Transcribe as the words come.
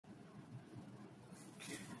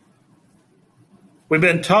We've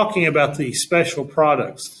been talking about the special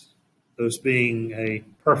products, those being a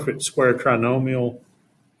perfect square trinomial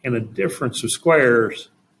and a difference of squares.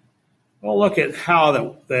 We'll look at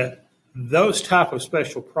how those type of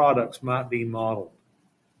special products might be modeled.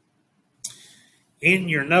 In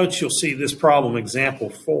your notes, you'll see this problem, example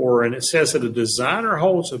 4, and it says that a designer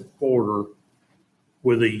holds a border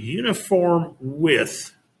with a uniform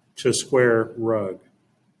width to a square rug.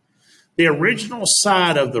 The original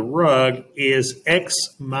side of the rug is x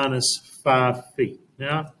minus 5 feet.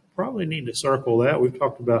 Now, I probably need to circle that. We've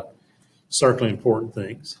talked about circling important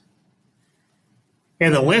things.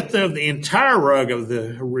 And the length of the entire rug of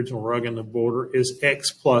the original rug in the border is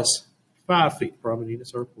x plus 5 feet. Probably need to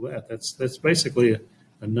circle that. That's basically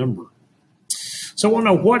a number. So I want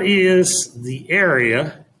to know, what is the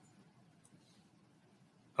area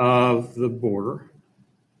of the border?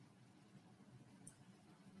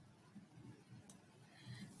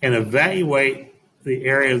 And evaluate the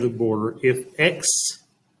area of the border if x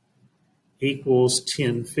equals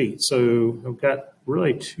 10 feet. So I've got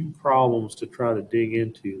really two problems to try to dig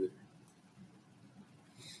into there.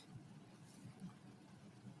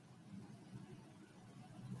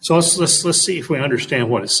 So let's see if we understand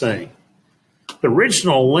what it's saying. The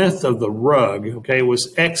original length of the rug, okay,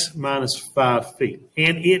 was x minus 5 feet,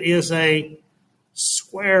 and it is a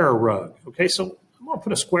square rug. Okay, so I'm going to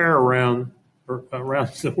put a square around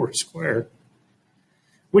the word square,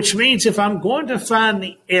 which means if I'm going to find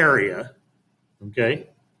the area, okay,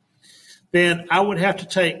 then I would have to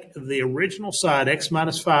take the original side, x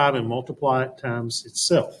minus 5, and multiply it times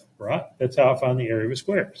itself, right? That's how I find the area of a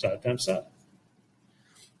square, side times side.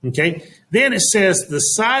 Okay, then it says the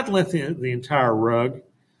side length of the entire rug,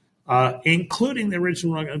 including the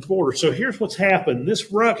original rug and border. So here's what's happened.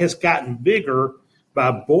 This rug has gotten bigger by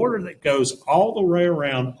a border that goes all the way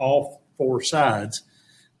around all 4 sides.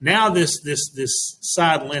 Now this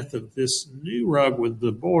side length of this new rug with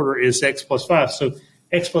the border is x plus 5. So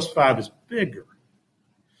x plus 5 is bigger.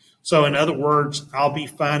 So in other words, I'll be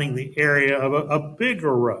finding the area of a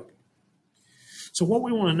bigger rug. So what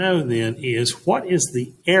we want to know then is, what is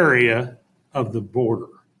the area of the border?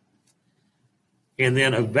 And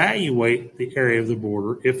then evaluate the area of the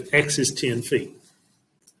border if x is 10 feet.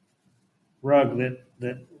 Rug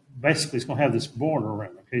that basically is going to have this border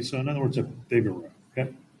around it. Okay, so in other words, a bigger rug.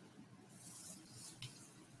 Okay.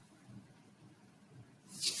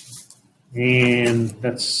 And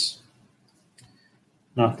that's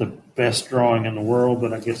not the best drawing in the world,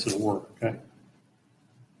 but I guess it'll work. Okay.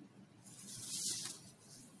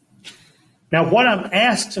 Now, what I'm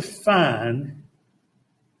asked to find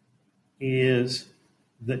is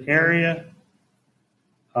the area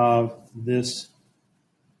of this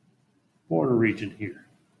border region here.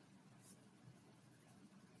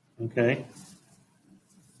 Okay?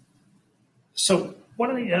 So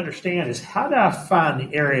what I need to understand is, how do I find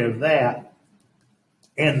the area of that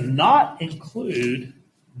and not include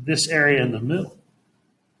this area in the middle?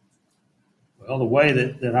 Well, the way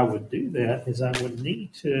that I would do that is I would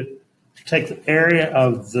need to take the area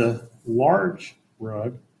of the large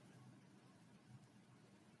rug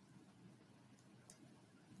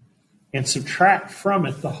and subtract from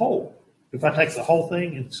it the whole. If I take the whole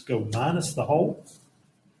thing and just go minus the whole,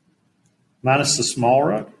 minus the small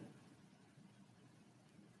rug,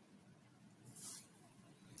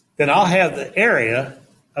 then I'll have the area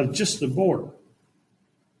of just the border. I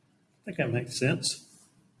think that makes sense.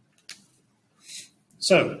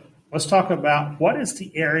 So let's talk about, what is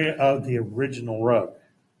the area of the original rug?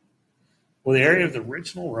 Well, the area of the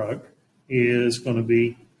original rug is going to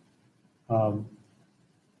be remember,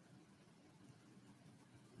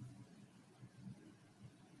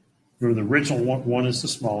 the original one is the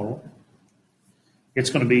smaller one. It's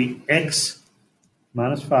going to be x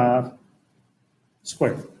minus 5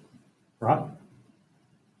 squared, right?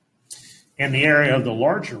 And the area of the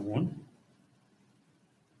larger one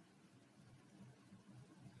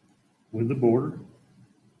with the border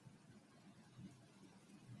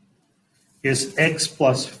is x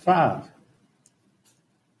plus 5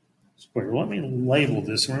 squared. Let me label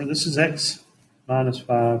this. Remember, this is x minus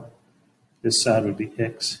 5. This side would be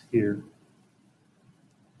x here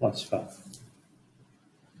plus 5.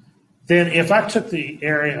 Then if I took the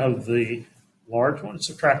area of the large one and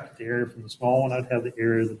subtracted the area from the small one, I'd have the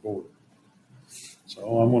area of the border.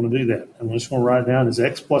 So I'm going to do that. I'm just going to write down as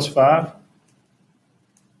x plus 5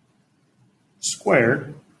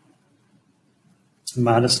 squared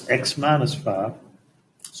minus x minus 5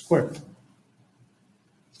 squared.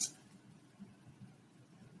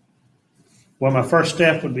 Well, my first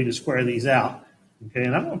step would be to square these out. Okay,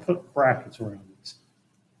 and I'm going to put brackets around these.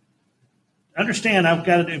 understand I've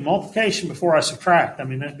got to do multiplication before I subtract. I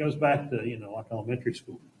mean, that goes back to, like elementary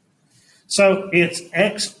school. So it's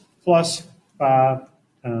x plus 5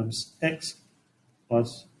 times x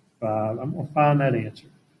plus 5. I'm going to find that answer.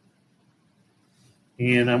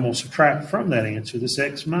 And I'm going to subtract from that answer this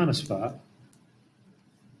x minus 5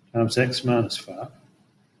 times x minus 5.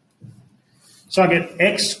 So I get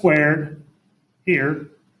x squared here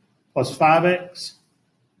plus 5x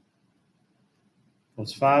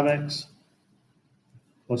plus 5x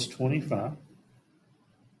plus 25.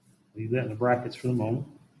 Leave that in the brackets for the moment.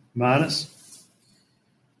 Minus.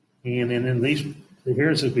 And then in these,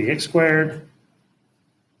 here's would be x squared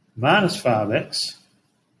minus 5x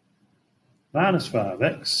minus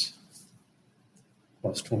 5x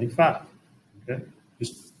plus 25. Okay?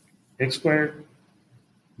 Just x squared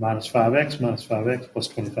minus 5x plus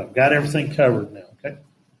 25. Got everything covered now, okay?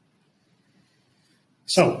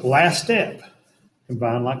 So, last step,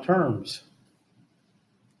 combine like terms.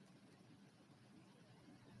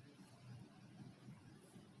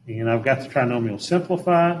 And I've got the trinomial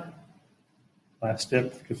simplified. Last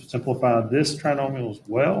step to simplify this trinomial as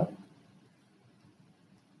well.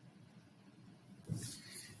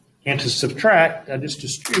 And to subtract, I just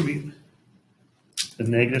distribute the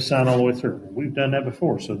negative sign all the way through. We've done that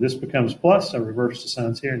before. So this becomes plus. I reverse the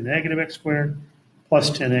signs here. Negative x squared plus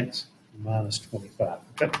 10x minus 25.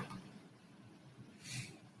 Okay.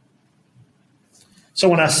 So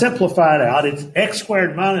when I simplify it out, it's x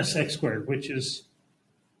squared minus x squared, which is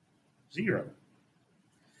 0.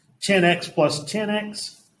 10x plus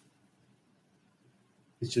 10x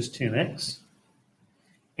is just 10x.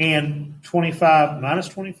 And 25 minus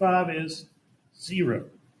 25 is 0.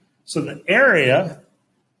 So the area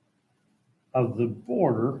of the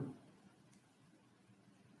border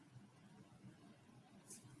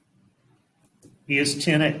is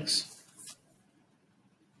 10x.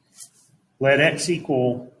 Let x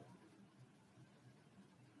equal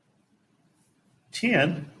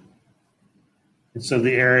 10. And so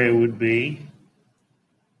the area would be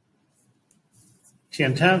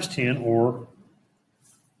 10 times 10, or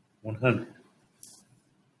 100.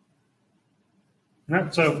 All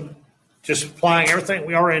right, so just applying everything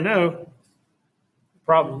we already know, the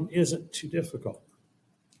problem isn't too difficult.